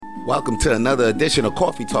Welcome to another edition of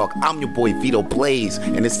Coffee Talk. I'm your boy Vito Blaze,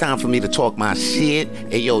 and it's time for me to talk my shit.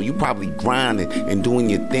 Hey yo, you probably grinding and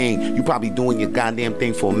doing your thing. You probably doing your goddamn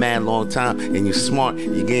thing for a mad long time, and you're smart,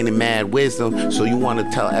 you're gaining mad wisdom, so you want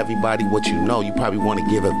to tell everybody what you know. You probably want to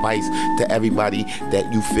give advice to everybody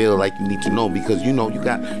that you feel like you need to know, because you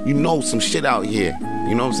know some shit out here.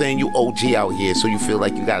 You know what I'm saying? You OG out here, so you feel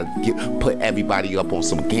like you gotta put everybody up on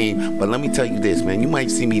some game. But let me tell you this, man. You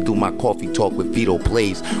might see me do my Coffee Talk with Vito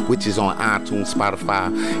Blaze, which is on iTunes,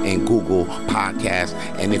 Spotify, and Google Podcasts.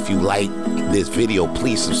 And if you like this video,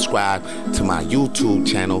 please subscribe to my YouTube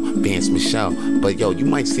channel, Vance Michelle. But yo, you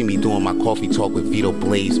might see me doing my Coffee Talk with Vito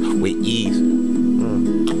Blaze with ease,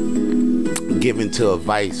 giving to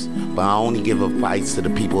advice. But I only give advice to the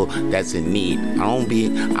people that's in need. I don't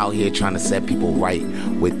be out here trying to set people right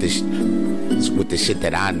with the shit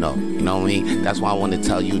that I know. You know what I mean? That's why I want to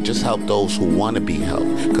tell you, just help those who want to be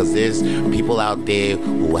helped. Because there's people out there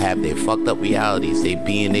who have their fucked up realities. They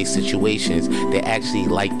be in their situations. They actually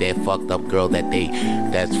like that fucked up girl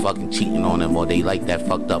that's fucking cheating on them, or they like that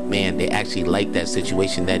fucked up man. They actually like that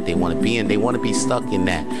situation that they want to be in. They want to be stuck in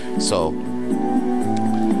that. So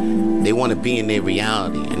they want to be in their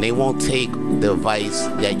reality, and they won't take the advice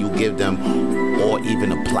that you give them or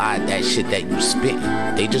even apply that shit that you spit.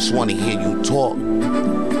 They just want to hear you talk,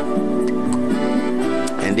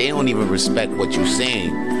 and they don't even respect what you're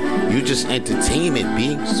saying. You just entertainment,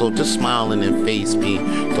 B. So just smile in their face, B.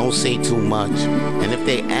 Don't say too much. And if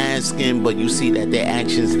they asking, but you see that their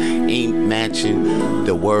actions ain't matching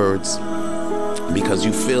the words, because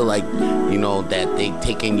you feel like, you know, that they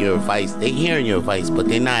taking your advice, they hearing your advice, but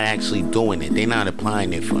they're not actually doing it. They're not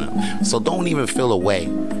applying it for them. So don't even feel away.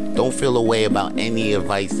 Don't feel away about any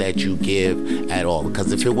advice that you give at all.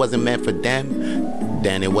 Because if it wasn't meant for them,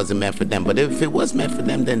 then it wasn't meant for them. But if it was meant for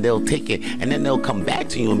them, then they'll take it. And then they'll come back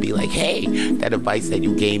to you and be like, hey, that advice that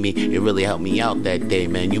you gave me, it really helped me out that day,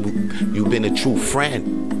 man. You've been a true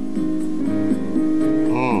friend.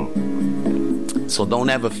 So don't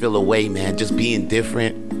ever feel away, man. Just be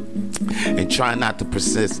indifferent and try not to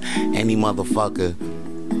persist any motherfucker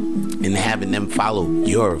in having them follow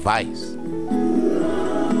your advice.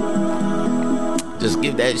 Just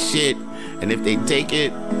give that shit, and if they take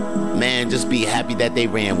it, man, just be happy that they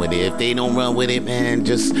ran with it. If they don't run with it, man,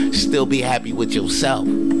 just still be happy with yourself.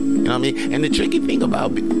 You know what I mean? And the tricky thing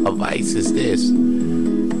about advice is this.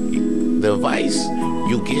 The advice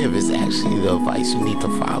you give is actually the advice you need to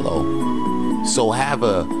follow. So have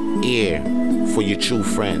a ear for your true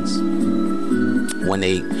friends when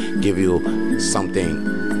they give you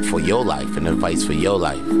something for your life and advice for your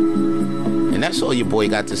life. And that's all your boy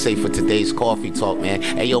got to say for today's Coffee Talk, man.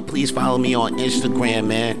 Hey, yo, please follow me on Instagram,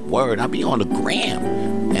 man. Word, I'll be on the gram.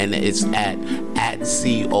 And it's at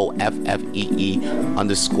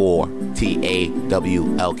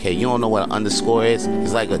COFFEE_TAWLK. You don't know what an underscore is?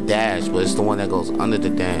 It's like a dash, but it's the one that goes under the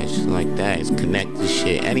dash. It's like that. It's connected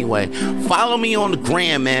shit. Anyway, follow me on the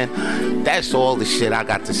gram, man. That's all the shit I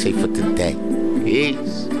got to say for today.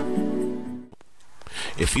 Peace.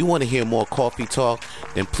 If you want to hear more Coffee Talk,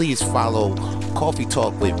 then please follow Coffee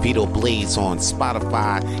Talk with Vito Blaze on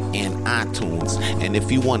Spotify and iTunes. And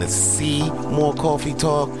if you want to see more Coffee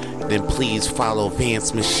Talk, then please follow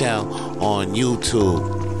Vance Michelle on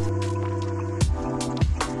YouTube.